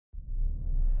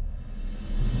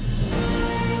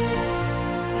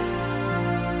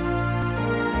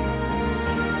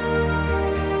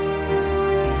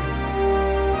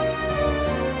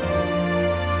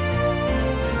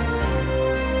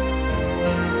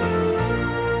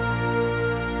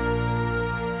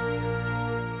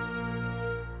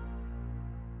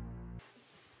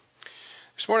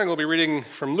This morning we'll be reading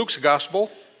from Luke's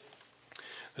Gospel,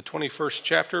 the 21st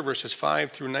chapter, verses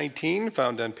 5 through 19,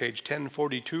 found on page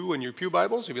 1042 in your pew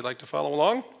Bibles, if you'd like to follow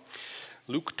along.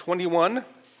 Luke 21,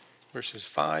 verses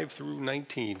 5 through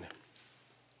 19.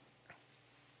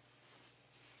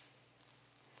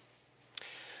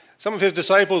 Some of his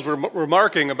disciples were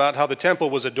remarking about how the temple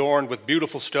was adorned with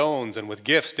beautiful stones and with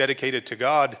gifts dedicated to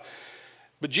God.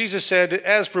 But Jesus said,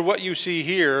 "As for what you see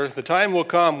here, the time will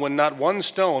come when not one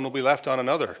stone will be left on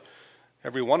another.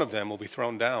 Every one of them will be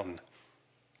thrown down."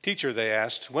 "Teacher," they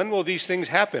asked, "when will these things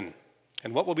happen?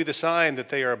 And what will be the sign that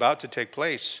they are about to take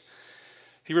place?"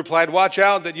 He replied, "Watch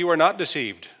out that you are not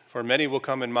deceived, for many will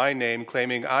come in my name,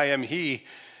 claiming, 'I am he,'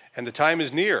 and the time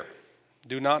is near.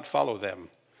 Do not follow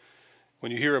them.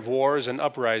 When you hear of wars and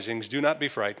uprisings, do not be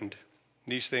frightened.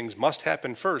 These things must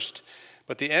happen first,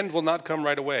 but the end will not come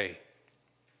right away."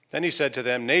 Then he said to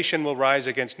them, "Nation will rise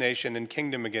against nation and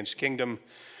kingdom against kingdom.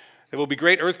 There will be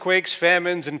great earthquakes,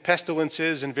 famines, and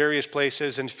pestilences in various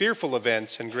places, and fearful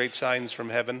events and great signs from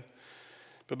heaven.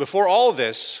 But before all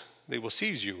this, they will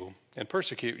seize you and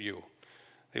persecute you.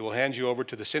 They will hand you over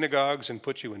to the synagogues and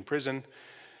put you in prison,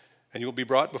 and you will be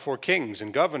brought before kings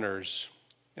and governors,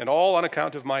 and all on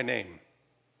account of my name.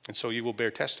 And so you will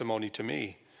bear testimony to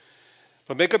me.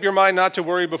 But make up your mind not to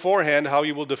worry beforehand how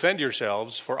you will defend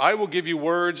yourselves, for I will give you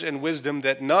words and wisdom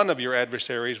that none of your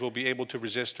adversaries will be able to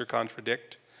resist or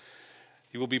contradict.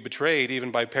 You will be betrayed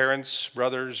even by parents,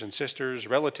 brothers and sisters,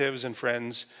 relatives and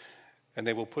friends, and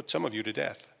they will put some of you to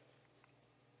death.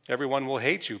 Everyone will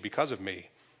hate you because of me,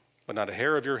 but not a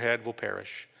hair of your head will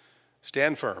perish.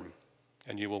 Stand firm,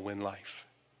 and you will win life."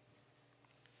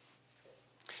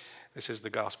 This is the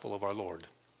gospel of our Lord.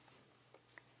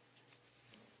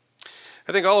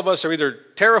 I think all of us are either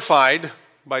terrified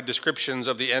by descriptions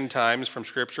of the end times from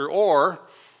Scripture, or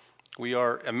we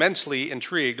are immensely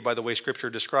intrigued by the way Scripture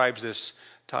describes this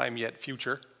time yet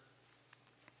future.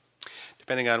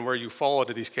 Depending on where you fall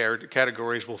into these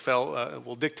categories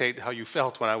will dictate how you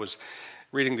felt when I was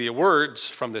reading the words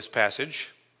from this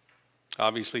passage.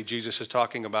 Obviously, Jesus is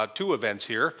talking about two events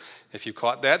here, if you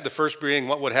caught that. The first being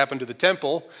what would happen to the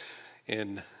temple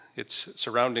in its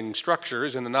surrounding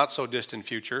structures in the not-so-distant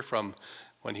future from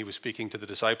when he was speaking to the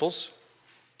disciples.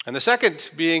 And the second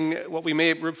being what we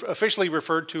may officially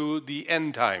refer to the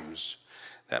end times,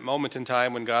 that moment in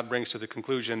time when God brings to the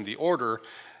conclusion the order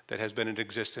that has been in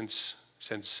existence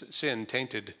since sin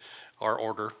tainted our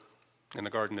order in the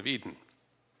Garden of Eden.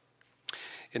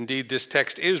 Indeed, this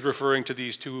text is referring to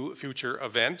these two future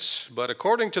events, but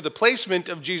according to the placement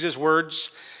of Jesus' words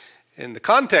in the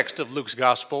context of Luke's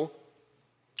gospel,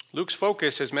 Luke's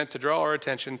focus is meant to draw our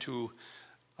attention to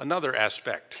another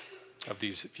aspect of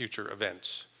these future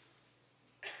events.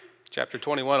 Chapter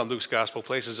 21 of Luke's gospel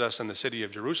places us in the city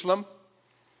of Jerusalem.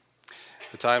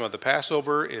 The time of the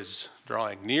Passover is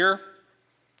drawing near,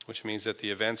 which means that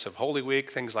the events of Holy Week,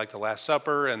 things like the Last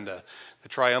Supper and the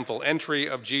triumphal entry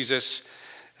of Jesus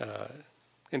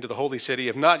into the holy city,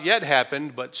 have not yet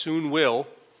happened, but soon will.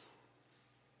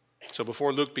 So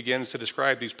before Luke begins to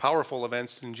describe these powerful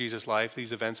events in Jesus' life,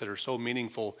 these events that are so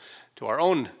meaningful to our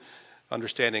own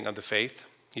understanding of the faith,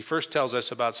 he first tells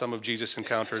us about some of Jesus'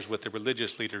 encounters with the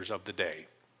religious leaders of the day.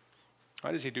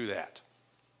 Why does he do that?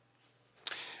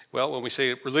 Well, when we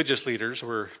say religious leaders,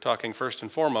 we're talking first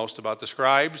and foremost about the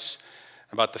scribes,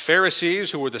 about the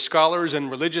Pharisees, who were the scholars and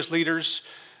religious leaders,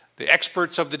 the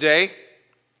experts of the day.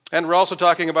 And we're also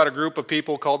talking about a group of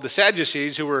people called the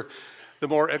Sadducees, who were the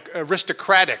more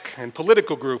aristocratic and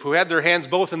political group, who had their hands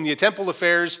both in the temple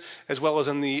affairs as well as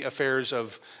in the affairs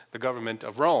of the government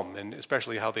of Rome, and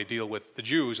especially how they deal with the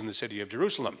Jews in the city of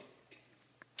Jerusalem.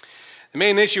 The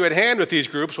main issue at hand with these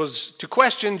groups was to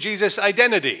question Jesus'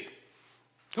 identity.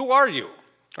 Who are you?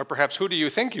 Or perhaps, who do you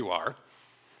think you are?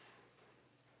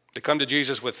 They come to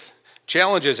Jesus with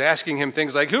challenges, asking him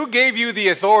things like, "Who gave you the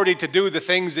authority to do the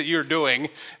things that you're doing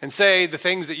and say the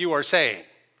things that you are saying?"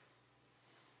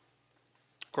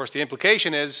 Of course, the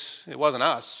implication is it wasn't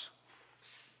us.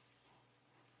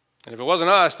 And if it wasn't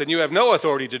us, then you have no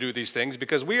authority to do these things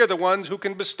because we are the ones who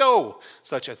can bestow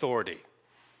such authority.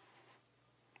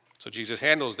 So Jesus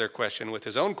handles their question with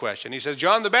his own question. He says,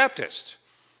 "John the Baptist,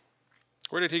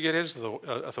 where did he get his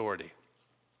authority?"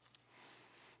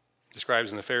 The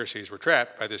scribes and the Pharisees were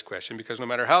trapped by this question because no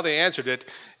matter how they answered it,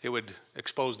 it would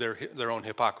expose their own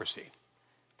hypocrisy.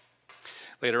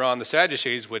 Later on, the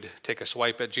Sadducees would take a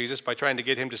swipe at Jesus by trying to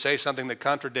get him to say something that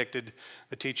contradicted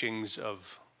the teachings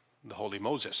of the holy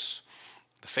Moses,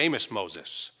 the famous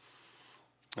Moses.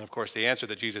 And of course, the answer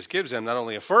that Jesus gives them not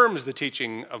only affirms the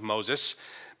teaching of Moses,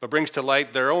 but brings to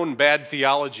light their own bad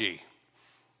theology,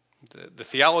 the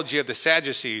theology of the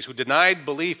Sadducees, who denied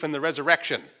belief in the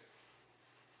resurrection.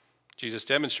 Jesus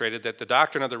demonstrated that the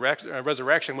doctrine of the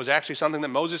resurrection was actually something that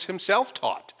Moses himself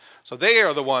taught. So they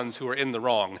are the ones who are in the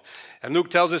wrong. And Luke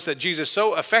tells us that Jesus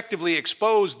so effectively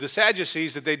exposed the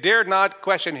Sadducees that they dared not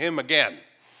question him again.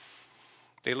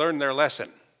 They learned their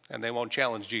lesson, and they won't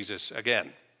challenge Jesus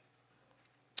again.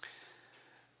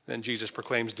 Then Jesus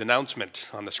proclaims denouncement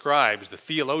on the scribes, the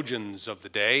theologians of the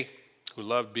day, who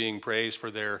loved being praised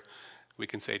for their, we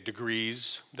can say,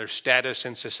 degrees, their status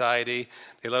in society.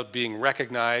 They loved being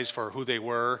recognized for who they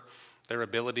were, their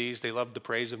abilities. They loved the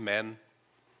praise of men.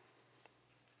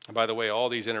 And by the way, all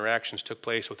these interactions took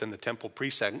place within the temple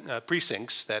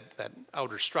precincts, that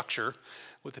outer structure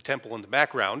with the temple in the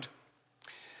background.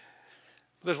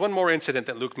 But there's one more incident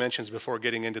that Luke mentions before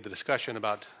getting into the discussion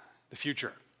about the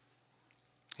future.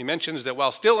 He mentions that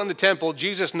while still in the temple,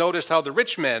 Jesus noticed how the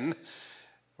rich men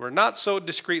were not so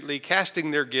discreetly casting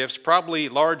their gifts, probably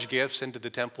large gifts, into the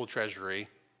temple treasury,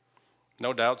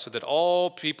 no doubt so that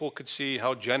all people could see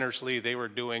how generously they were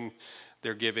doing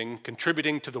their giving,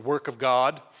 contributing to the work of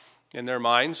God in their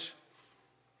minds.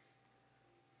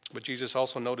 But Jesus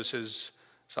also notices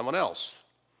someone else,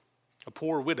 a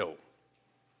poor widow,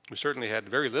 who certainly had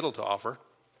very little to offer,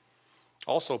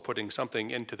 also putting something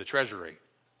into the treasury.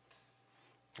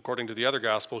 According to the other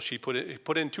gospel, she put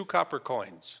in 2 copper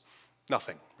coins.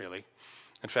 Nothing, really.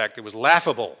 In fact, it was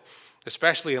laughable,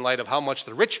 especially in light of how much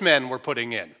the rich men were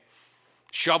putting in,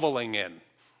 shoveling in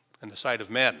the sight of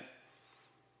men.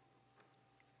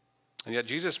 And yet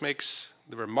Jesus makes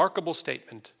the remarkable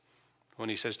statement when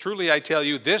he says, "Truly I tell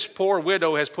you, this poor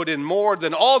widow has put in more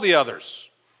than all the others."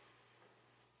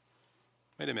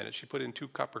 Wait a minute, she put in 2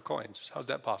 copper coins. How's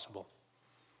that possible?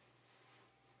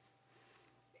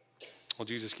 Well,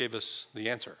 Jesus gave us the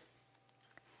answer.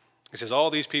 He says, all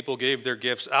these people gave their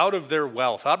gifts out of their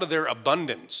wealth, out of their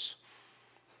abundance.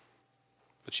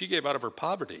 But she gave out of her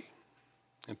poverty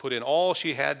and put in all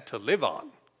she had to live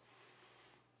on.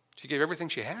 She gave everything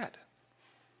she had.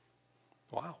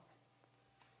 Wow.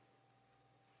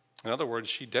 In other words,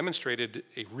 she demonstrated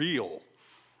a real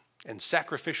and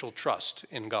sacrificial trust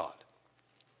in God.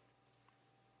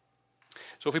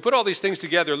 So if we put all these things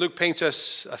together, Luke paints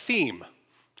us a theme,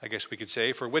 I guess we could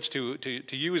say, for which to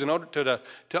use in order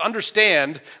to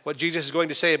understand what Jesus is going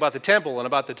to say about the temple and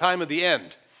about the time of the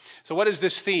end. So what is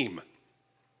this theme?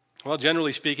 Well,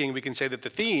 generally speaking, we can say that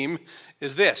the theme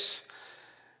is this: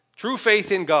 true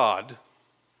faith in God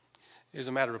is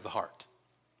a matter of the heart.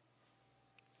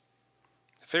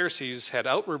 The Pharisees had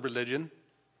outward religion,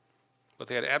 but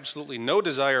they had absolutely no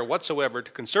desire whatsoever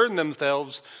to concern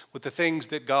themselves with the things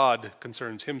that God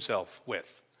concerns himself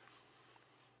with.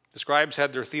 The scribes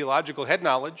had their theological head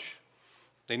knowledge.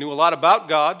 They knew a lot about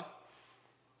God,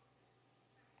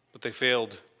 but they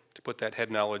failed to put that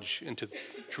head knowledge into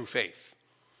true faith.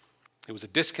 It was a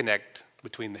disconnect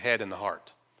between the head and the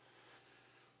heart.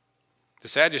 The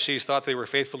Sadducees thought they were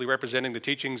faithfully representing the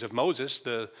teachings of Moses,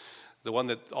 the one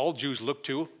that all Jews looked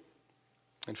to.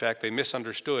 In fact, they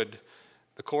misunderstood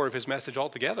the core of his message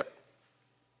altogether.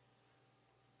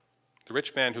 The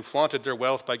rich man who flaunted their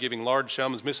wealth by giving large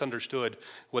sums misunderstood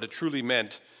what it truly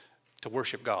meant to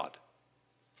worship God.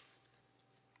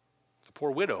 The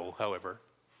poor widow, however,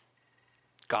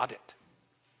 got it.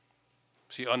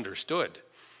 She understood.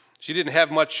 She didn't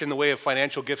have much in the way of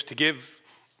financial gifts to give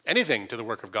anything to the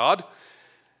work of God,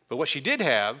 but what she did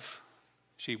have,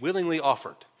 she willingly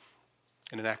offered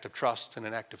in an act of trust and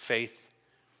an act of faith.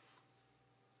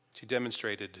 She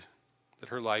demonstrated that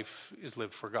her life is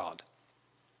lived for God.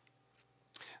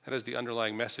 That is the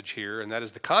underlying message here, and that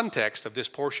is the context of this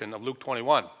portion of Luke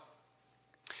 21.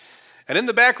 And in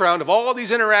the background of all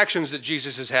these interactions that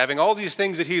Jesus is having, all these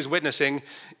things that he is witnessing,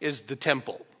 is the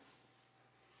temple.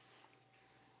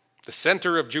 The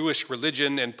center of Jewish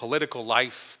religion and political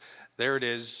life. There it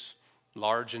is,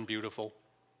 large and beautiful.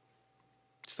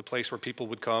 It's the place where people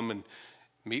would come and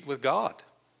meet with God.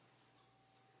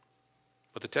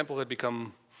 But the temple had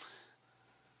become,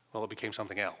 well, it became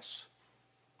something else.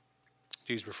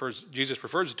 Jesus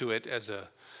refers to it as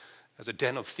a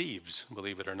den of thieves,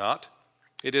 believe it or not.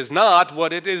 It is not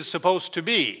what it is supposed to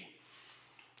be.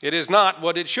 It is not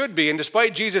what it should be. And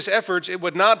despite Jesus' efforts, it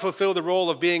would not fulfill the role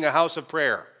of being a house of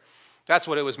prayer. That's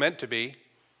what it was meant to be.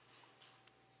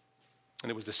 And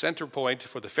it was the center point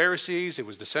for the Pharisees. It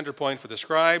was the center point for the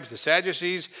scribes, the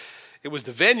Sadducees. It was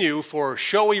the venue for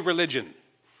showy religion,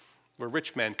 where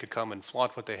rich men could come and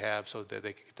flaunt what they have so that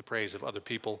they could get the praise of other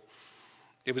people.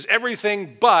 It was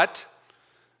everything but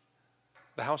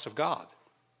the house of God.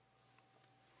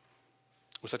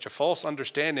 With such a false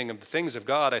understanding of the things of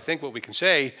God, I think what we can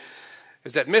say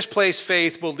is that misplaced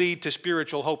faith will lead to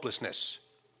spiritual hopelessness.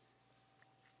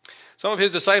 Some of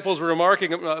his disciples were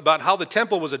remarking about how the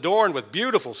temple was adorned with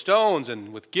beautiful stones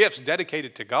and with gifts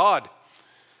dedicated to God.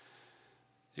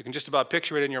 You can just about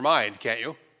picture it in your mind, can't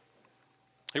you?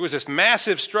 It was this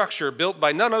massive structure built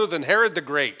by none other than Herod the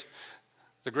great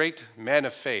man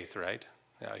of faith, right?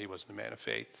 No, he wasn't a man of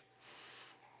faith.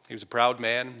 He was a proud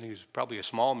man. He was probably a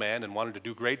small man and wanted to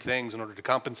do great things in order to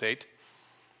compensate.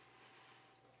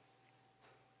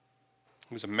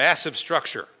 It was a massive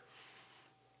structure.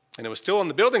 And it was still in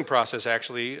the building process,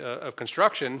 actually, of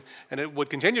construction, and it would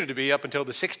continue to be up until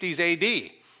the 60s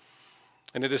AD.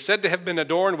 And it is said to have been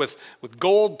adorned with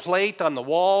gold plate on the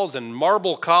walls and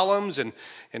marble columns and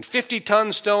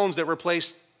 50-ton stones that were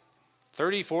placed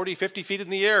 30, 40, 50 feet in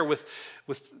the air with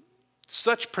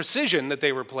such precision that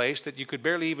they were placed that you could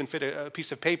barely even fit a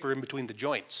piece of paper in between the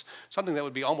joints. Something that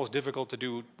would be almost difficult to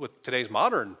do with today's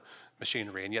modern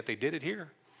machinery, and yet they did it here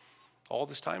all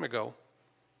this time ago.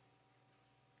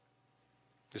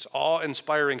 This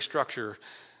awe-inspiring structure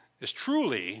is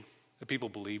truly, the people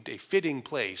believed, a fitting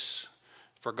place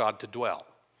for God to dwell.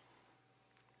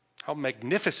 How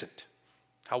magnificent,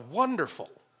 how wonderful,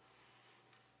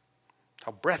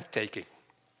 how breathtaking.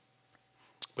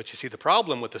 But you see, the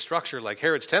problem with the structure like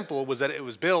Herod's temple was that it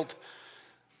was built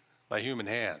by human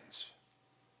hands.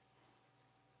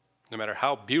 No matter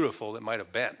how beautiful it might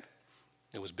have been,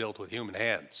 it was built with human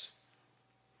hands.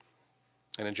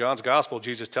 And in John's gospel,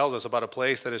 Jesus tells us about a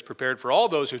place that is prepared for all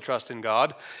those who trust in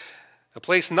God, a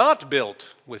place not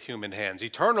built with human hands,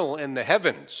 eternal in the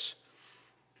heavens.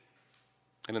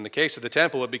 And in the case of the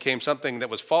temple, it became something that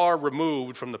was far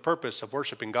removed from the purpose of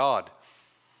worshiping God.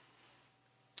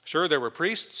 Sure, there were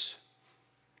priests.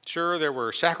 Sure, there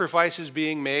were sacrifices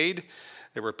being made.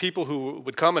 There were people who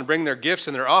would come and bring their gifts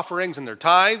and their offerings and their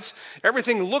tithes.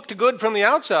 Everything looked good from the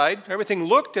outside. Everything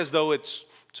looked as though it's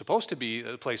supposed to be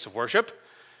a place of worship.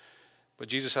 But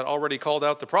Jesus had already called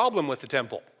out the problem with the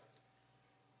temple.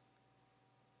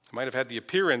 It might have had the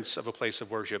appearance of a place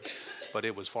of worship, but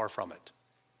it was far from it.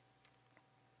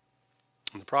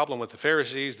 And the problem with the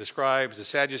Pharisees, the scribes, the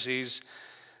Sadducees,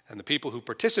 and the people who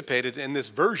participated in this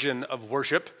version of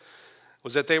worship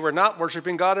was that they were not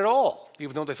worshiping God at all,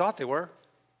 even though they thought they were.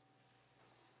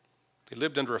 They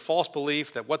lived under a false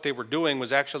belief that what they were doing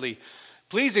was actually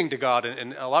pleasing to God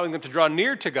and allowing them to draw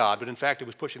near to God, but in fact it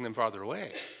was pushing them farther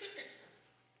away.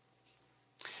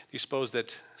 Do you suppose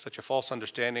that such a false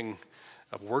understanding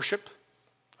of worship,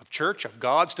 of church, of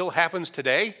God still happens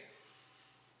today?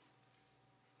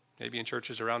 Maybe in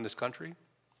churches around this country?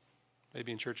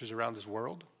 Maybe in churches around this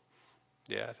world?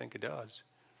 Yeah, I think it does.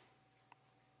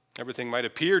 Everything might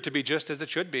appear to be just as it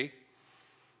should be.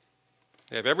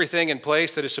 They have everything in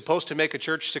place that is supposed to make a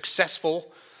church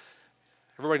successful.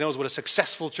 Everybody knows what a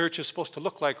successful church is supposed to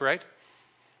look like, right?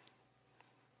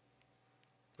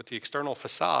 But the external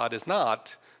facade is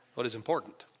not what is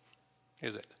important,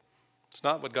 is it? It's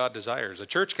not what God desires. A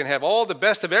church can have all the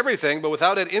best of everything, but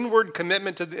without an inward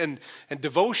commitment to, and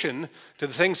devotion to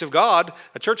the things of God,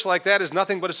 a church like that is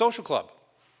nothing but a social club.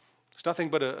 It's nothing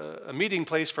but a meeting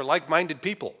place for like-minded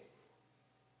people.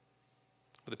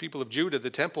 For the people of Judah, the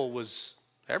temple was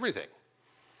everything.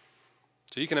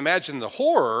 So you can imagine the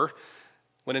horror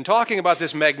when in talking about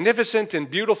this magnificent and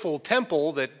beautiful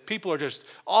temple that people are just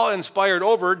awe-inspired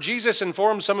over, Jesus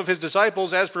informs some of his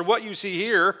disciples, as for what you see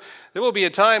here, there will be a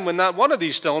time when not one of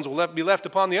these stones will be left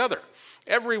upon the other.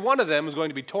 Every one of them is going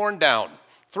to be torn down,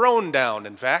 thrown down,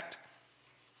 in fact.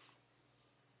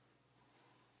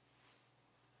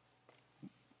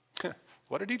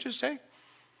 What did he just say?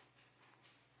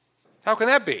 How can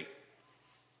that be?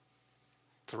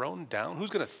 Thrown down? Who's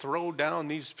going to throw down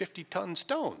these 50-ton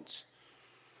stones?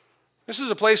 This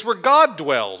is a place where God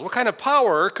dwells. What kind of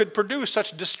power could produce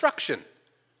such destruction?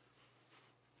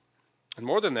 And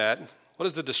more than that, what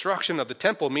does the destruction of the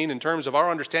temple mean in terms of our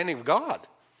understanding of God?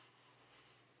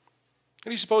 What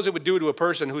do you suppose it would do to a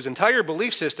person whose entire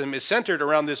belief system is centered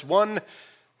around this one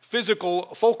physical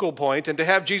focal point, and to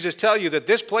have Jesus tell you that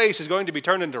this place is going to be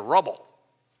turned into rubble?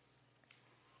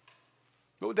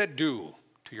 What would that do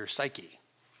to your psyche?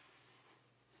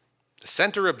 The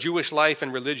center of Jewish life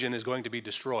and religion is going to be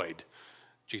destroyed,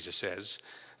 Jesus says.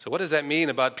 So what does that mean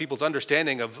about people's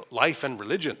understanding of life and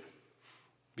religion?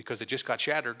 Because it just got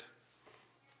shattered.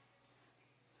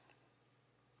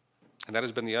 And that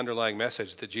has been the underlying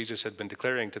message that Jesus had been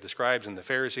declaring to the scribes and the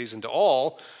Pharisees and to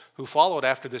all who followed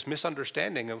after this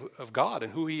misunderstanding of God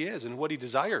and who he is and what he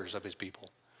desires of his people.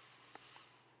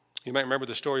 You might remember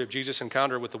the story of Jesus'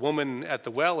 encounter with the woman at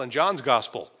the well in John's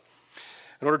gospel.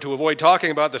 In order to avoid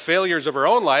talking about the failures of her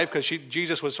own life, because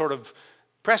Jesus was sort of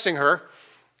pressing her,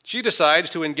 She decides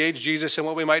to engage Jesus in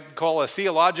what we might call a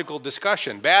theological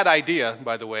discussion. Bad idea,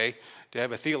 by the way, to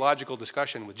have a theological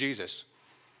discussion with Jesus.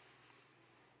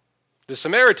 The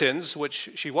Samaritans,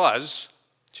 which she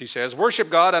says, worship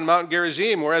God on Mount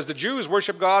Gerizim, whereas the Jews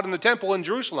worship God in the temple in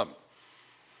Jerusalem.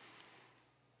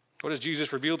 What does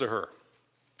Jesus reveal to her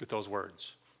with those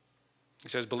words? He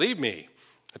says, believe me,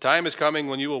 a time is coming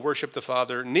when you will worship the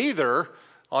Father neither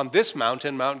on this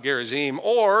mountain, Mount Gerizim,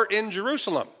 or in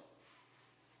Jerusalem,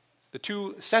 the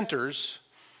two centers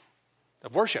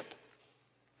of worship.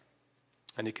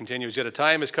 And he continues, yet a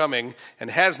time is coming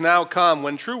and has now come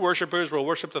when true worshipers will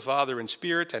worship the Father in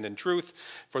spirit and in truth,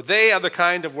 for they are the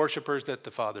kind of worshipers that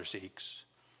the Father seeks.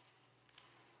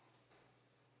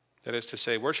 That is to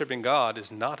say, worshiping God is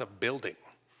not a building.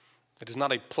 It is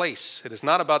not a place. It is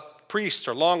not about priests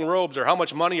or long robes or how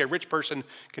much money a rich person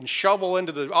can shovel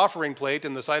into the offering plate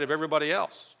in the sight of everybody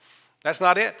else. That's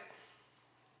not it.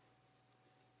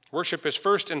 Worship is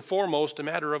first and foremost a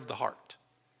matter of the heart.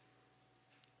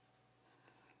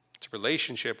 It's a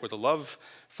relationship where the love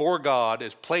for God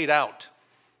is played out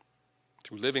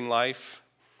through living life,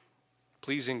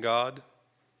 pleasing God,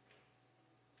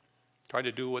 trying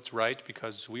to do what's right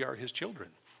because we are his children,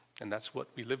 and that's what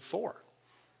we live for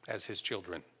as his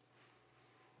children.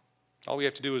 All we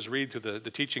have to do is read through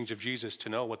the teachings of Jesus to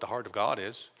know what the heart of God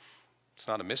is. It's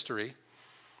not a mystery.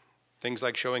 Things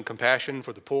like showing compassion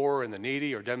for the poor and the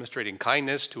needy or demonstrating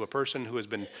kindness to a person who has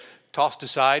been tossed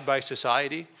aside by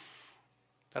society.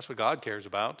 That's what God cares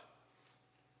about.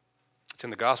 It's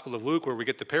in the Gospel of Luke where we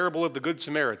get the parable of the Good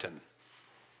Samaritan,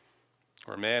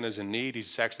 where a man is in need.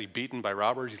 He's actually beaten by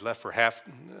robbers. He's left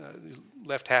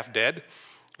half dead.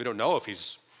 We don't know if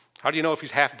he's, how do you know if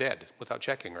he's half dead without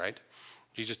checking, right?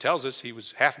 Jesus tells us he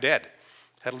was half dead,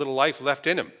 had a little life left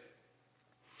in him.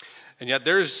 And yet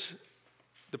there's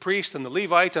the priest and the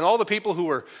Levite and all the people who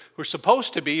are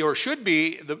supposed to be or should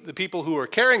be the people who are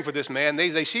caring for this man.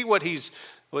 They see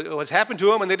what's happened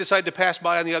to him and they decide to pass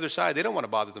by on the other side. They don't want to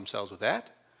bother themselves with that.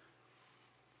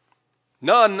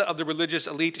 None of the religious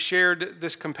elite shared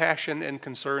this compassion and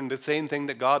concern, the same thing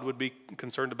that God would be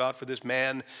concerned about for this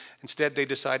man. Instead, they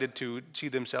decided to see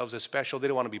themselves as special. They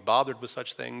don't want to be bothered with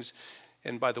such things.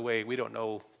 And by the way, we don't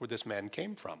know where this man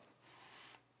came from.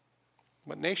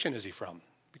 What nation is he from?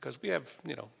 Because we have,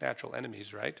 natural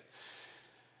enemies, right?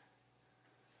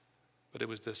 But it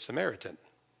was the Samaritan,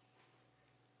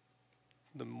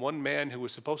 the one man who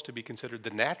was supposed to be considered the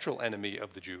natural enemy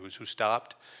of the Jews, who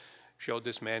stopped, showed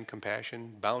this man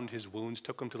compassion, bound his wounds,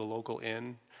 took him to the local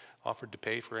inn, offered to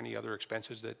pay for any other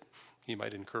expenses that he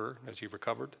might incur as he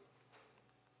recovered.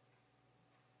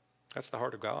 That's the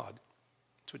heart of God.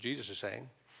 That's what Jesus is saying.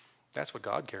 That's what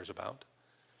God cares about.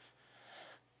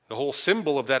 The whole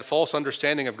symbol of that false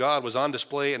understanding of God was on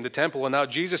display in the temple, and now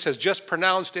Jesus has just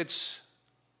pronounced its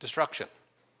destruction.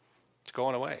 It's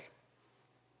going away.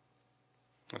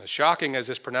 And as shocking as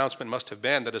this pronouncement must have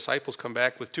been, the disciples come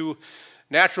back with two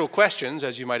natural questions,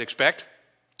 as you might expect.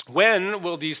 When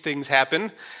will these things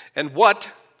happen? And what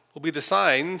will be the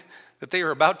sign that they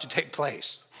are about to take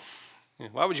place?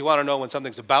 Why would you want to know when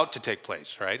something's about to take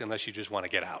place, right? Unless you just want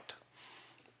to get out.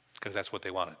 Because that's what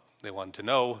they wanted. They wanted to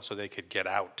know so they could get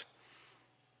out.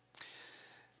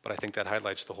 But I think that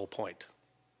highlights the whole point.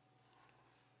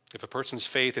 If a person's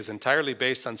faith is entirely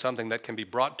based on something that can be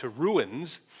brought to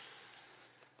ruins,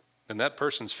 then that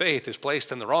person's faith is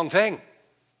placed in the wrong thing.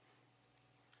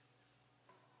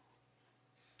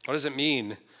 What does it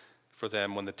mean for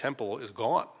them when the temple is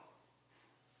gone?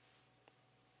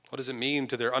 What does it mean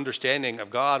to their understanding of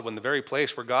God when the very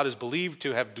place where God is believed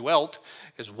to have dwelt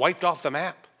is wiped off the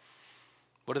map?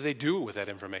 What do they do with that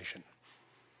information?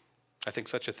 I think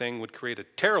such a thing would create a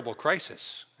terrible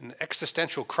crisis, an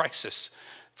existential crisis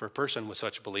for a person with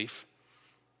such belief.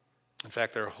 In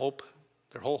fact, their whole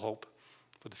hope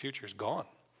for the future is gone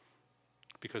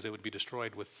because it would be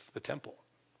destroyed with the temple.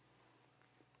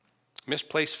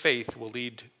 Misplaced faith will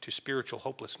lead to spiritual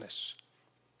hopelessness.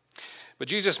 But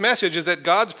Jesus' message is that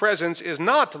God's presence is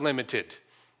not limited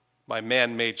by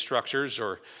man-made structures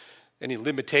or any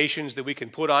limitations that we can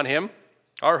put on him.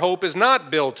 Our hope is not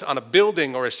built on a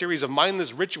building or a series of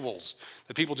mindless rituals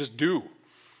that people just do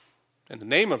in the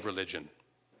name of religion.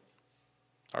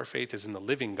 Our faith is in the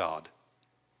living God,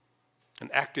 an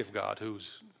active God who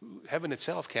heaven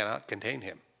itself cannot contain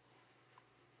him.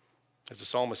 As the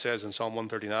psalmist says in Psalm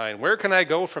 139, where can I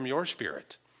go from your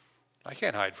spirit? I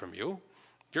can't hide from you.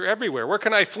 You're everywhere. Where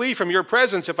can I flee from your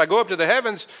presence? If I go up to the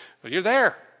heavens, well, you're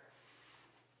there.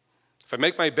 If I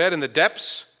make my bed in the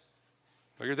depths,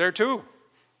 well, you're there too.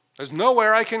 There's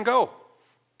nowhere I can go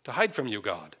to hide from you,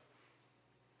 God.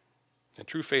 And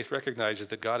true faith recognizes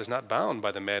that God is not bound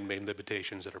by the man-made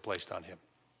limitations that are placed on him,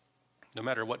 no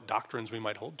matter what doctrines we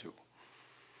might hold to.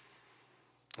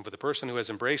 And for the person who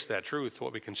has embraced that truth,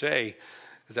 what we can say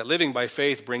is that living by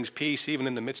faith brings peace even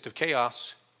in the midst of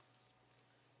chaos.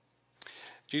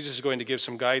 Jesus is going to give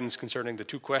some guidance concerning the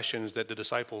two questions that the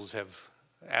disciples have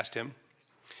asked him.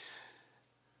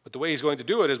 But the way he's going to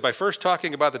do it is by first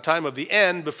talking about the time of the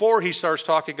end before he starts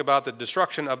talking about the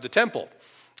destruction of the temple.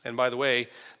 And by the way,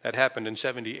 that happened in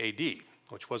 70 AD,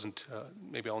 which wasn't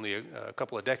maybe only a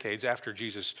couple of decades after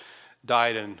Jesus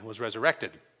died and was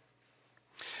resurrected.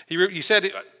 He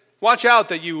said, "Watch out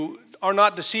that you are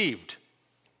not deceived.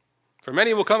 For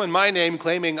many will come in my name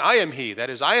claiming I am he," that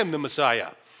is, I am the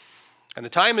Messiah. "And the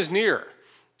time is near.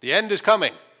 The end is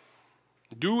coming.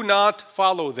 Do not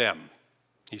follow them,"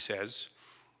 he says.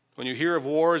 "When you hear of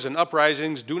wars and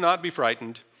uprisings, do not be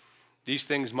frightened. These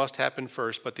things must happen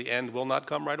first, but the end will not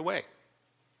come right away."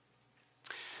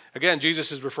 Again,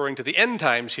 Jesus is referring to the end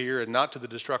times here and not to the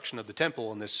destruction of the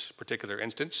temple in this particular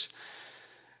instance.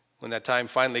 When that time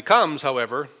finally comes,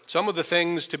 however, some of the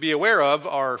things to be aware of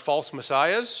are false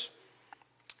messiahs,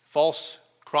 false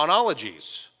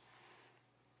chronologies.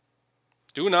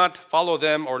 Do not follow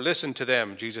them or listen to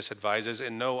them, Jesus advises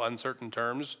in no uncertain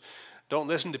terms. Don't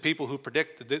listen to people who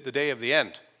predict the day of the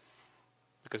end,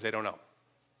 because they don't know.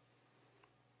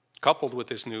 Coupled with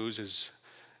this news is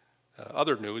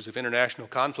other news of international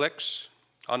conflicts,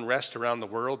 unrest around the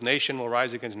world. Nation will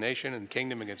rise against nation and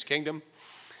kingdom against kingdom.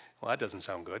 Well, that doesn't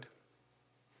sound good.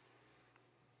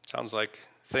 Sounds like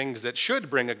things that should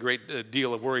bring a great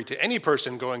deal of worry to any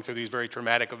person going through these very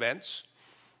traumatic events,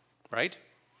 right?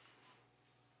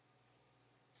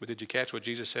 But did you catch what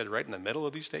Jesus said right in the middle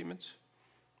of these statements?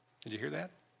 Did you hear that?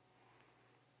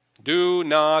 Do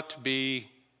not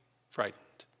be frightened.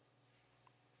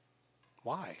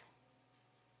 Why?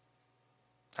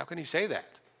 How can he say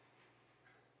that?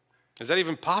 Is that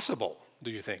even possible, do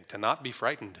you think, to not be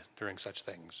frightened during such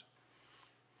things?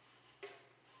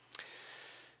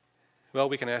 Well,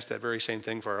 we can ask that very same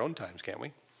thing for our own times, can't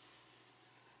we?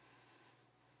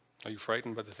 Are you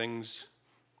frightened by the things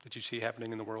that you see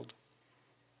happening in the world?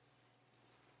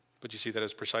 But you see that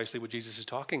is precisely what Jesus is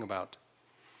talking about.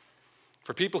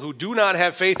 For people who do not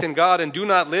have faith in God and do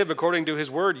not live according to his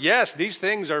word, yes, these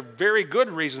things are very good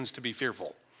reasons to be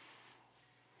fearful.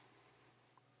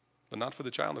 But not for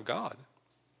the child of God.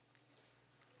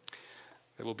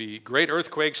 There will be great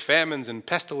earthquakes, famines, and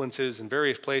pestilences in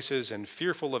various places, and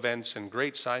fearful events and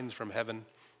great signs from heaven.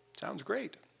 Sounds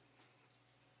great.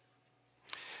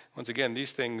 Once again,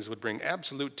 these things would bring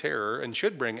absolute terror and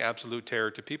should bring absolute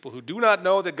terror to people who do not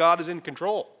know that God is in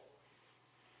control.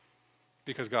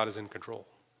 Because God is in control.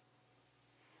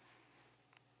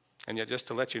 And yet, just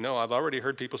to let you know, I've already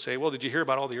heard people say, well, did you hear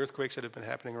about all the earthquakes that have been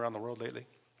happening around the world lately?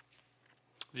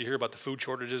 Did you hear about the food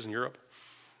shortages in Europe?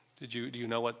 Do you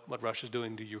know what Russia's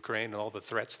doing to Ukraine and all the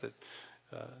threats that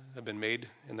have been made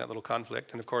in that little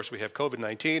conflict? And of course, we have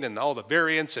COVID-19 and all the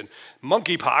variants and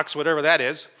monkeypox, whatever that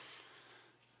is.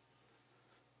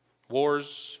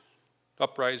 Wars,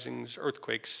 uprisings,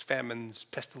 earthquakes, famines,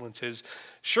 pestilences.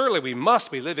 Surely we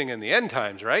must be living in the end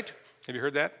times, right? Have you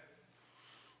heard that?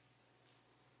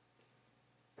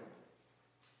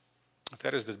 If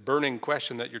that is the burning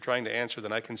question that you're trying to answer,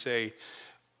 then I can say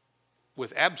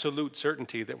with absolute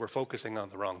certainty that we're focusing on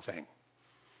the wrong thing.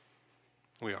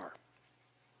 We are.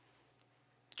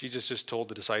 Jesus just told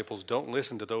the disciples, don't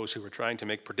listen to those who are trying to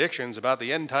make predictions about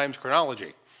the end times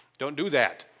chronology. Don't do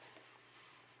that.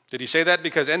 Did he say that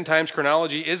because end times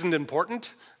chronology isn't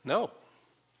important? No.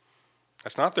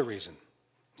 That's not the reason.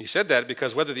 He said that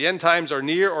because whether the end times are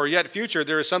near or yet future,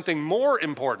 there is something more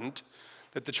important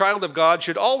that the child of God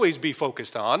should always be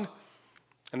focused on,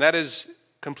 and that is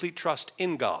complete trust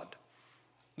in God,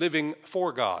 living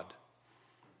for God,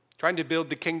 trying to build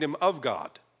the kingdom of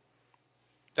God.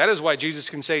 That is why Jesus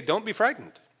can say, don't be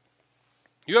frightened.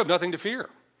 You have nothing to fear.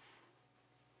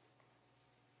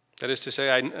 That is to say,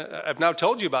 I've now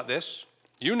told you about this.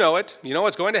 You know it. You know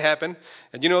what's going to happen.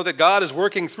 And you know that God is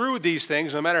working through these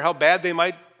things, no matter how bad they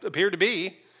might appear to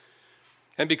be.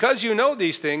 And because you know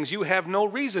these things, you have no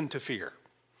reason to fear.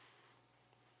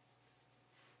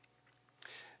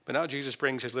 But now Jesus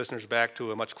brings his listeners back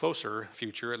to a much closer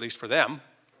future, at least for them,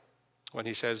 when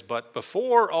he says, but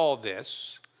before all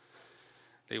this,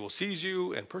 they will seize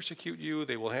you and persecute you.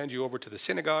 They will hand you over to the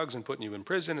synagogues and put you in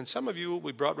prison. And some of you will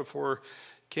be brought before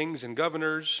kings and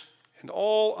governors, and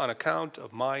all on account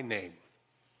of my name.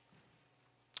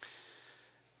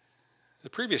 The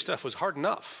previous stuff was hard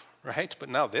enough, right? But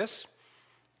now this?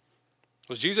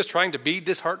 Was Jesus trying to be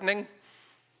disheartening?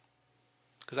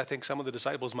 Because I think some of the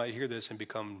disciples might hear this and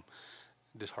become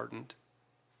disheartened.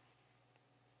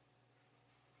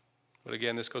 But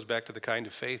again, this goes back to the kind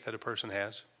of faith that a person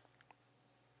has.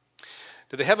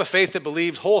 Do they have a faith that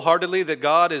believes wholeheartedly that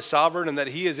God is sovereign and that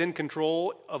he is in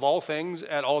control of all things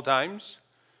at all times?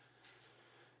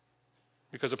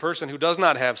 Because a person who does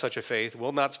not have such a faith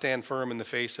will not stand firm in the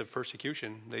face of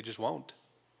persecution. They just won't.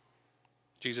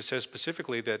 Jesus says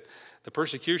specifically that the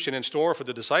persecution in store for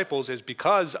the disciples is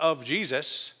because of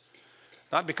Jesus,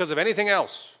 not because of anything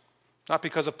else, not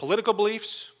because of political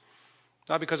beliefs,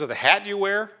 not because of the hat you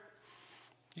wear.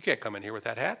 You can't come in here with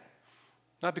that hat.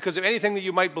 Not because of anything that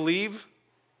you might believe,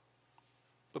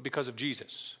 but because of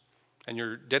Jesus and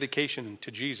your dedication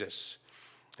to Jesus.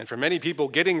 And for many people,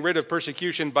 getting rid of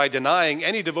persecution by denying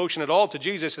any devotion at all to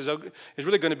Jesus is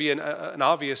really going to be an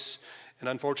obvious and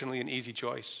unfortunately an easy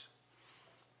choice.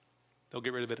 They'll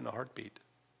get rid of it in a heartbeat.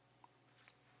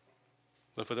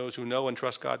 But for those who know and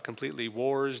trust God completely,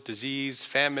 wars, disease,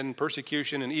 famine,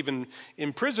 persecution, and even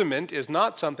imprisonment is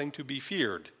not something to be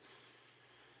feared.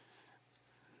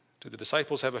 Do the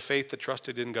disciples have a faith that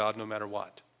trusted in God no matter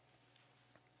what?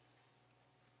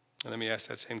 And let me ask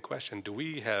that same question. Do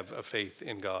we have a faith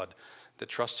in God that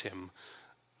trusts him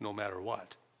no matter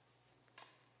what?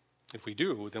 If we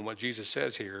do, then what Jesus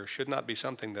says here should not be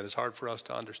something that is hard for us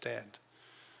to understand,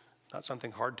 not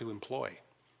something hard to employ.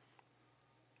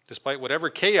 Despite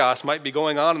whatever chaos might be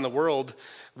going on in the world,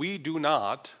 we do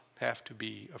not have to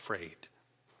be afraid.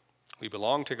 We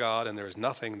belong to God, and there is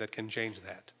nothing that can change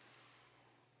that.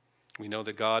 We know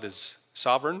that God is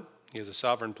sovereign. He has a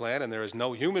sovereign plan, and there is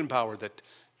no human power that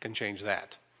can change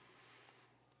that.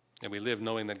 And we live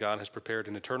knowing that God has prepared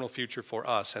an eternal future for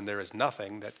us, and there is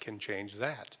nothing that can change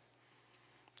that.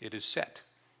 It is set.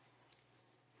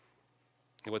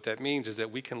 And what that means is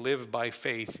that we can live by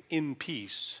faith in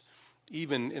peace,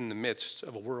 even in the midst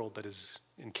of a world that is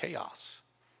in chaos.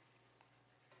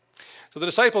 So the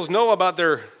disciples know about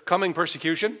their coming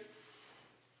persecution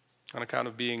on account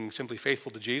of being simply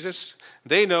faithful to Jesus.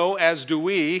 They know, as do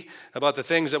we, about the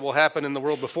things that will happen in the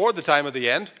world before the time of the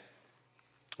end.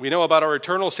 We know about our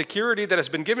eternal security that has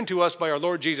been given to us by our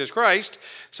Lord Jesus Christ.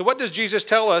 So what does Jesus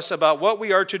tell us about what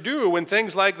we are to do when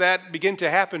things like that begin to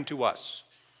happen to us?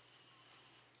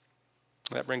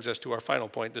 That brings us to our final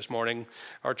point this morning.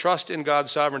 Our trust in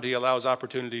God's sovereignty allows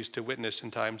opportunities to witness in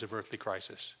times of earthly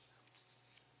crisis.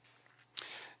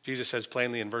 Jesus says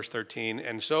plainly in verse 13,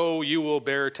 "And so you will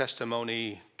bear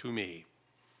testimony to me."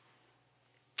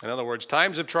 In other words,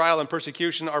 times of trial and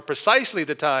persecution are precisely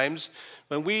the times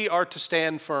when we are to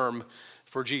stand firm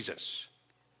for Jesus.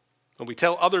 When we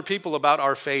tell other people about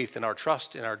our faith and our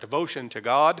trust and our devotion to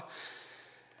God.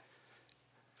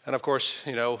 And of course,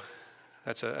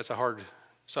 that's a hard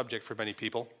subject for many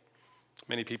people.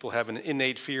 Many people have an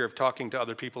innate fear of talking to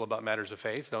other people about matters of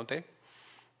faith, don't they? A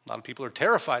lot of people are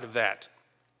terrified of that.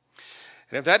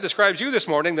 And if that describes you this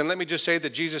morning, then let me just say that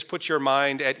Jesus puts your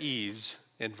mind at ease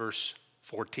in verse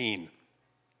 14.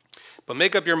 But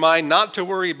make up your mind not to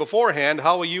worry beforehand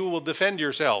how you will defend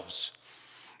yourselves.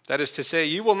 That is to say,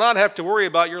 you will not have to worry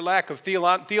about your lack of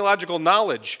theological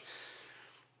knowledge.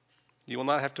 You will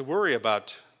not have to worry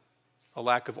about a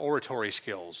lack of oratory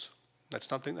skills. That's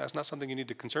not something you need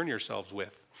to concern yourselves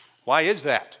with. Why is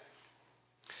that?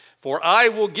 For I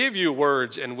will give you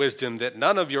words and wisdom that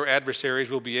none of your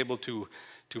adversaries will be able to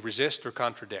resist or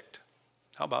contradict.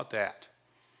 How about that?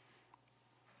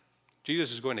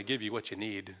 Jesus is going to give you what you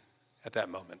need at that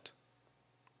moment.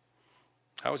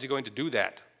 How is he going to do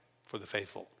that for the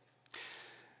faithful?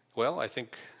 Well, I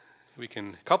think we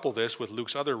can couple this with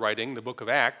Luke's other writing, the book of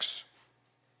Acts,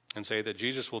 and say that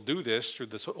Jesus will do this through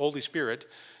the Holy Spirit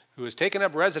who has taken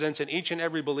up residence in each and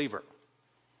every believer.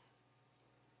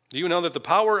 Do you know that the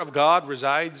power of God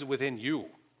resides within you?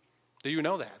 Do you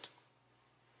know that?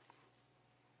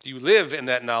 Do you live in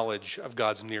that knowledge of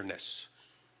God's nearness?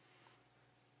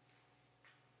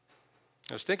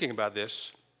 I was thinking about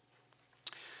this,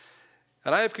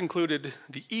 and I have concluded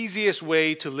the easiest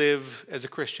way to live as a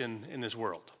Christian in this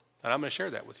world. And I'm going to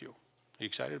share that with you. Are you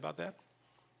excited about that?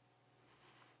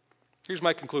 Here's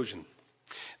my conclusion.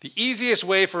 The easiest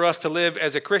way for us to live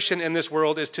as a Christian in this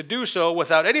world is to do so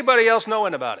without anybody else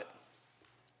knowing about it.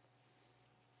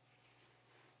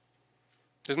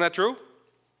 Isn't that true?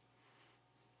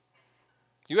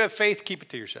 You have faith, keep it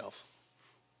to yourself.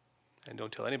 And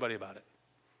don't tell anybody about it.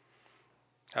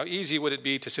 How easy would it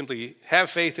be to simply have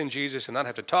faith in Jesus and not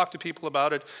have to talk to people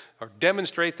about it or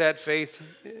demonstrate that faith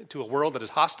to a world that is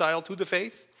hostile to the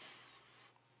faith?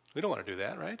 We don't want to do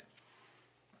that, right?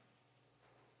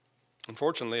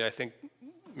 Unfortunately, I think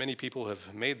many people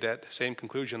have made that same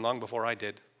conclusion long before I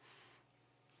did.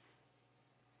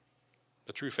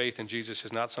 The true faith in Jesus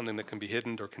is not something that can be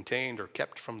hidden or contained or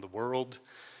kept from the world.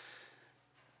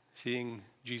 seeing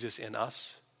Jesus in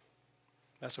us.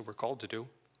 That's what we're called to do.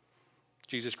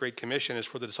 Jesus' Great Commission is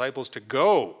for the disciples to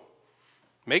go,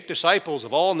 make disciples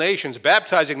of all nations,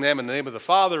 baptizing them in the name of the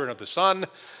Father and of the Son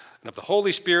and of the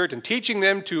Holy Spirit, and teaching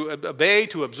them to obey,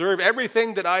 to observe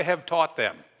everything that I have taught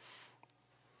them.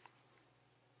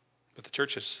 But the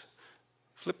church has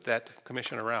flipped that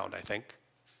commission around, I think.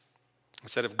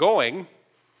 Instead of going,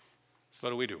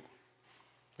 what do?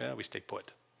 Yeah, we stay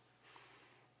put.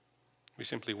 We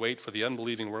simply wait for the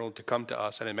unbelieving world to come to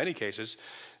us, and in many cases,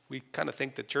 we kind of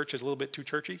think that church is a little bit too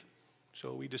churchy,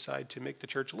 so we decide to make the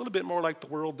church a little bit more like the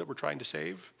world that we're trying to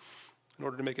save in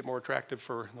order to make it more attractive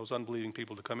for those unbelieving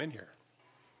people to come in here.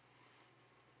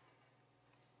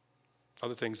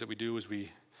 Other things that we do is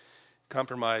we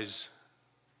compromise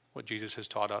what Jesus has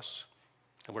taught us,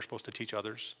 and we're supposed to teach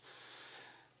others,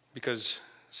 because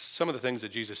some of the things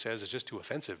that Jesus says is just too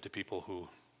offensive to people who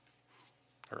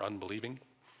are unbelieving.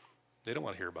 They don't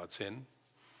want to hear about sin.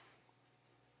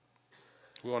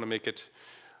 We want to make it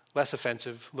less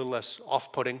offensive, a little less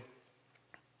off-putting,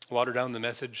 water down the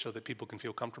message so that people can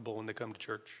feel comfortable when they come to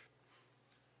church.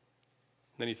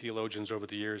 Many theologians over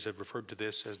the years have referred to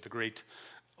this as the great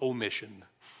omission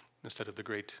instead of the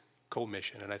great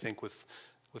commission, and I think with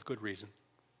good reason.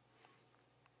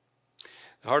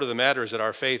 The heart of the matter is that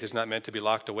our faith is not meant to be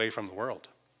locked away from the world.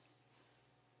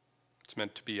 It's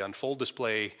meant to be on full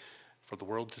display for the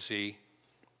world to see.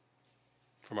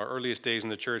 From our earliest days in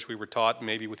the church, we were taught,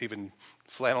 maybe with even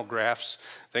flannel graphs,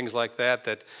 things like that,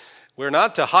 that we're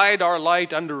not to hide our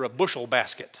light under a bushel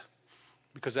basket,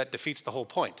 because that defeats the whole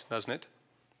point, doesn't it?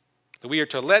 That we are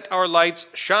to let our lights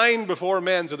shine before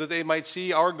men so that they might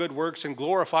see our good works and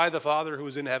glorify the Father who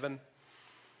is in heaven.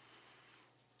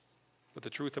 But the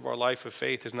truth of our life of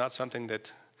faith is not something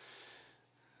that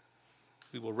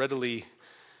we will readily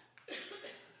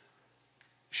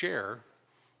share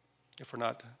if we're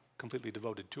not completely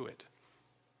devoted to it.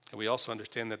 And we also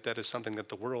understand that that is something that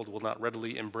the world will not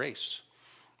readily embrace.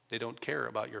 They don't care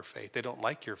about your faith. They don't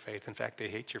like your faith. In fact, they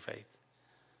hate your faith.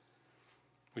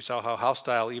 We saw how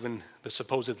hostile even the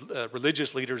supposed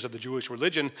religious leaders of the Jewish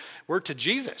religion were to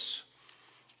Jesus.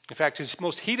 In fact, his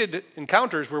most heated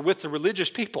encounters were with the religious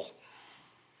people.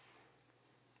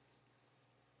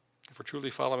 If we're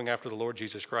truly following after the Lord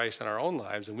Jesus Christ in our own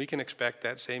lives, then we can expect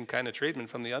that same kind of treatment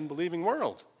from the unbelieving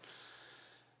world,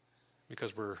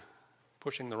 because we're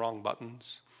pushing the wrong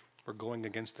buttons, we're going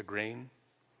against the grain.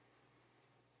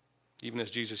 Even as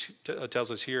Jesus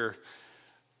tells us here,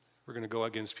 we're going to go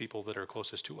against people that are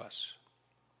closest to us.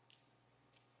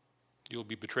 You'll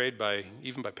be betrayed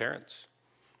even by parents,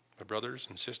 by brothers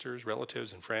and sisters,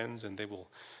 relatives and friends, and they will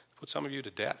put some of you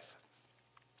to death.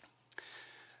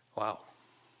 Wow.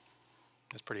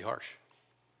 That's pretty harsh.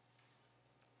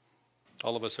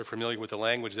 All of us are familiar with the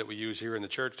language that we use here in the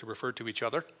church to refer to each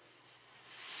other.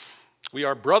 We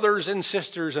are brothers and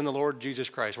sisters in the Lord Jesus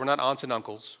Christ. We're not aunts and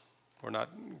uncles. We're not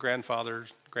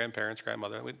grandfathers, grandparents,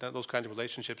 grandmother. Those kinds of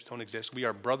relationships don't exist. We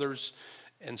are brothers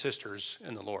and sisters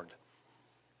in the Lord.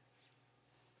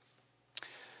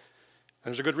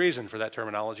 And there's a good reason for that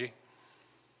terminology.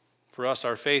 For us,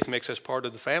 our faith makes us part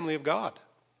of the family of God.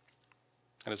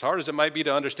 And as hard as it might be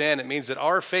to understand, it means that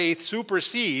our faith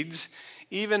supersedes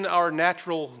even our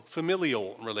natural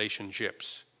familial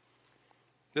relationships.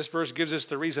 This verse gives us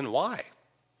the reason why.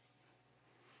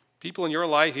 People in your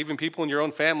life, even people in your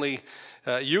own family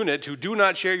unit who do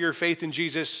not share your faith in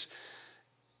Jesus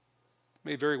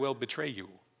may very well betray you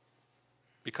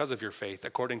because of your faith,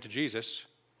 according to Jesus,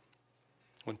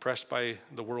 when pressed by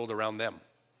the world around them.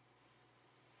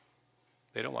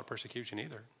 They don't want persecution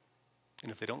either.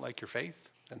 And if they don't like your faith,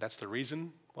 and that's the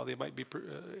reason why they might be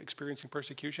experiencing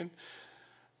persecution,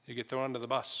 you get thrown under the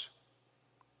bus.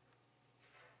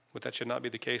 But that should not be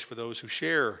the case for those who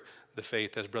share the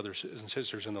faith as brothers and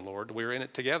sisters in the Lord. We're in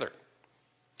it together.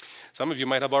 Some of you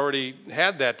might have already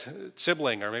had that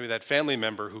sibling or maybe that family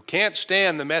member who can't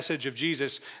stand the message of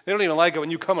Jesus. They don't even like it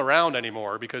when you come around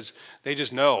anymore because they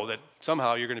just know that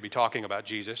somehow you're going to be talking about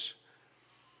Jesus.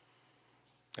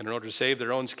 And in order to save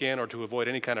their own skin or to avoid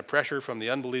any kind of pressure from the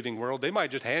unbelieving world, they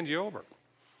might just hand you over.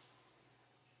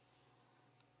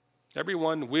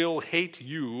 Everyone will hate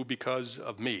you because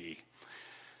of me.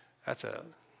 That's a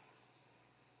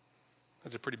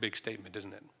pretty big statement,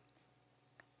 isn't it?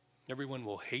 Everyone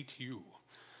will hate you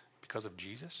because of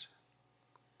Jesus?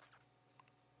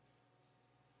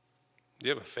 Do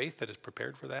you have a faith that is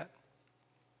prepared for that?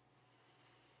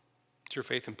 Is your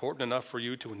faith important enough for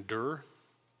you to endure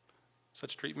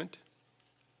such treatment?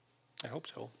 I hope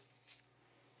so.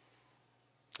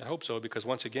 I hope so, because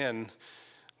once again,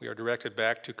 we are directed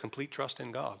back to complete trust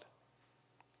in God.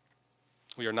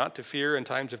 We are not to fear in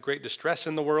times of great distress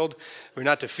in the world. We're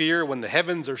not to fear when the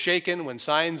heavens are shaken, when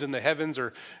signs in the heavens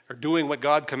are doing what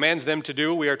God commands them to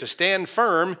do. We are to stand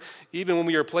firm even when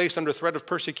we are placed under threat of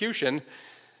persecution.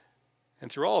 And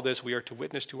through all this, we are to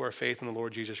witness to our faith in the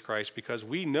Lord Jesus Christ because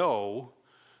we know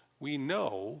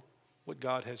what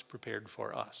God has prepared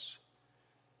for us.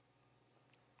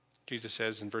 Jesus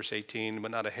says in verse 18,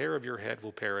 "But not a hair of your head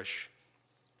will perish."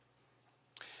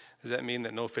 Does that mean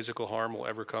that no physical harm will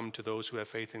ever come to those who have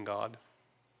faith in God?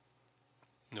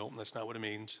 No, that's not what it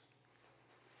means.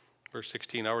 Verse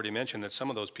 16 already mentioned that some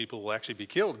of those people will actually be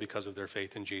killed because of their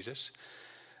faith in Jesus.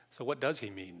 So what does he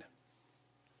mean?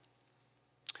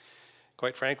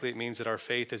 Quite frankly, it means that our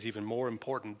faith is even more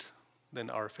important than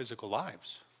our physical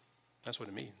lives. That's what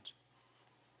it means.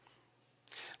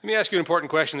 Let me ask you an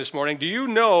important question this morning. Do you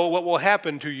know what will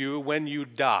happen to you when you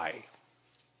die?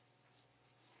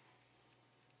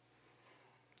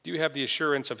 Do you have the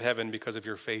assurance of heaven because of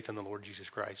your faith in the Lord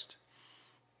Jesus Christ?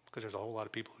 Because there's a whole lot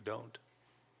of people who don't.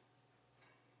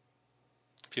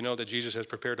 If you know that Jesus has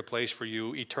prepared a place for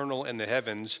you, eternal in the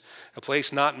heavens, a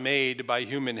place not made by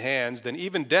human hands, then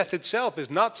even death itself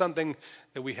is not something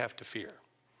that we have to fear.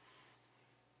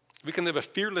 We can live a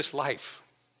fearless life.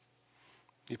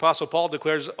 The Apostle Paul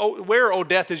declares, where, O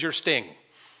death, is your sting?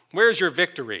 Where is your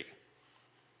victory?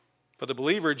 For the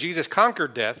believer, Jesus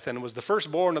conquered death and was the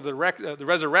firstborn of the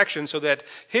resurrection so that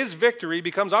his victory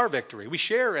becomes our victory. We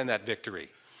share in that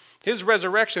victory. His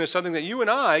resurrection is something that you and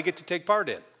I get to take part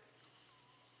in.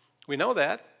 We know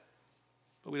that,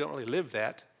 but we don't really live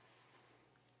that.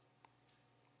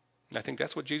 And I think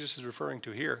that's what Jesus is referring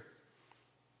to here.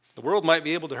 The world might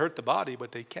be able to hurt the body,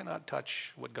 but they cannot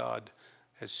touch what God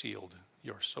has sealed,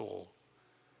 your soul.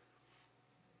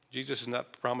 Jesus is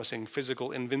not promising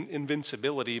physical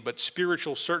invincibility, but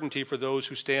spiritual certainty for those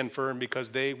who stand firm because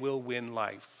they will win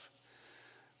life.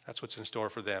 That's what's in store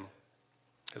for them,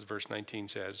 as verse 19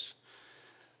 says.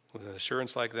 With an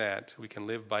assurance like that, we can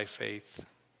live by faith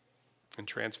and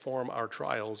transform our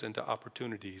trials into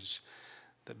opportunities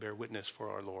that bear witness for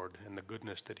our Lord and the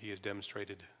goodness that he has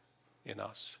demonstrated in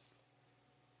us.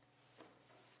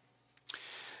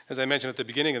 As I mentioned at the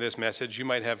beginning of this message, you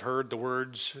might have heard the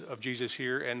words of Jesus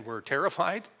here and were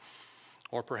terrified,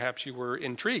 or perhaps you were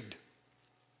intrigued.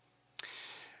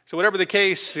 So whatever the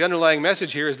case, the underlying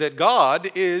message here is that God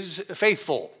is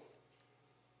faithful.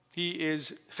 He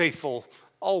is faithful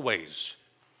always.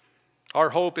 Our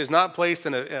hope is not placed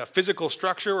in a physical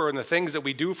structure or in the things that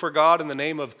we do for God in the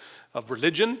name of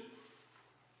religion.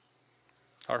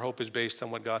 Our hope is based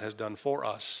on what God has done for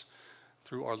us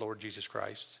through our Lord Jesus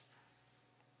Christ.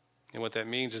 And what that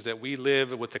means is that we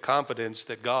live with the confidence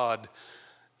that God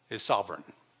is sovereign.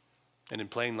 And in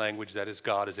plain language, that is,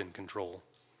 God is in control.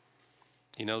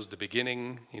 He knows the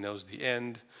beginning. He knows the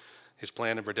end. His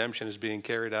plan of redemption is being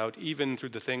carried out even through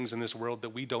the things in this world that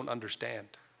we don't understand.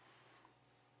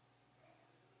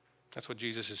 That's what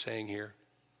Jesus is saying here.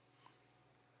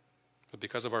 But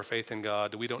because of our faith in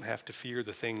God, we don't have to fear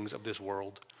the things of this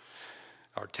world.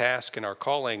 Our task and our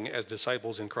calling as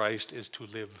disciples in Christ is to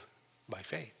live by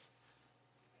faith,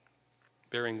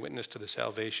 bearing witness to the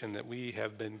salvation that we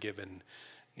have been given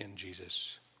in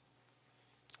Jesus.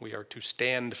 We are to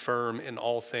stand firm in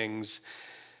all things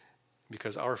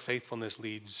because our faithfulness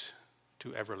leads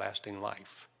to everlasting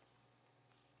life.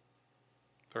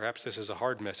 Perhaps this is a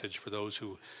hard message for those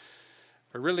who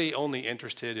are really only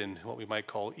interested in what we might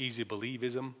call easy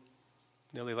believism.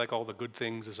 They like all the good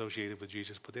things associated with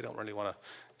Jesus, but they don't really want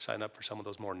to sign up for some of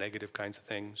those more negative kinds of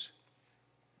things.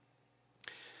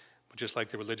 But just like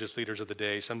the religious leaders of the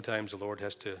day, sometimes the Lord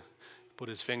has to put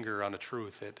his finger on a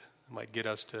truth that might get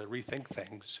us to rethink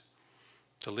things,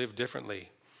 to live differently,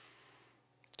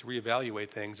 to reevaluate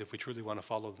things if we truly want to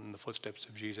follow in the footsteps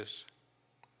of Jesus.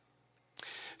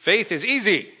 Faith is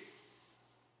easy,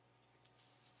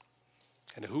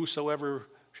 and whosoever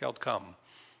shall come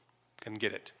can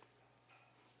get it.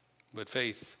 But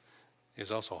faith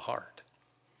is also hard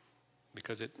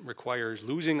because it requires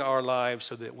losing our lives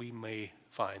so that we may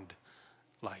find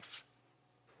life.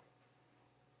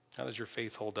 How does your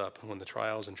faith hold up when the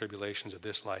trials and tribulations of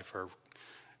this life are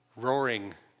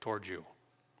roaring towards you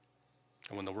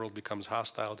and when the world becomes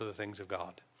hostile to the things of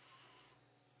God?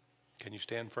 Can you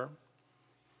stand firm?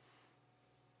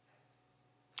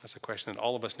 That's a question that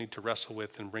all of us need to wrestle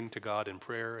with and bring to God in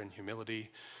prayer and humility,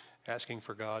 asking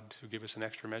for God to give us an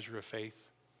extra measure of faith.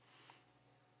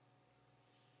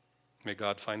 May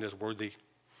God find us worthy,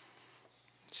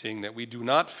 seeing that we do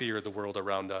not fear the world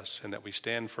around us and that we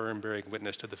stand firm, bearing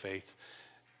witness to the faith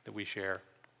that we share.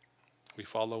 We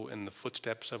follow in the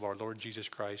footsteps of our Lord Jesus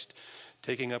Christ,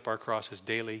 taking up our crosses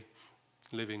daily,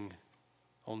 living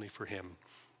only for him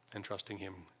and trusting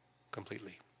him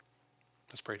completely.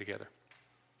 Let's pray together.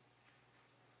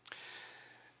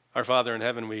 Our Father in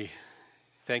heaven, we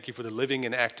thank you for the living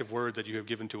and active word that you have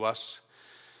given to us,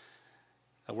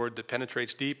 a word that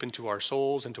penetrates deep into our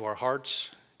souls, into our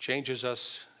hearts, changes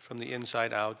us from the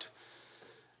inside out,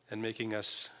 and making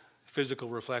us physical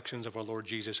reflections of our Lord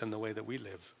Jesus and the way that we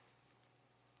live.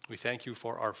 We thank you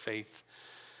for our faith.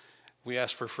 We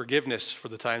ask for forgiveness for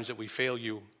the times that we fail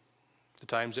you, the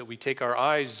times that we take our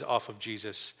eyes off of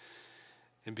Jesus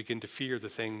and begin to fear the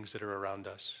things that are around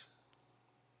us.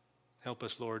 Help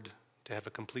us, Lord, to have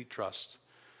a complete trust,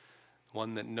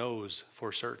 one that knows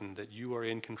for certain that you are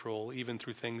in control, even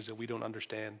through things that we don't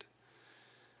understand.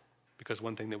 Because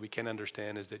one thing that we can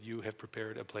understand is that you have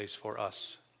prepared a place for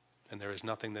us, and there is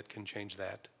nothing that can change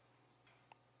that.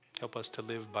 Help us to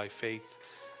live by faith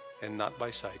and not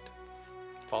by sight,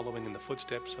 following in the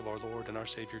footsteps of our Lord and our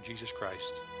Savior Jesus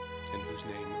Christ, in whose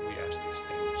name we ask these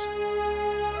things.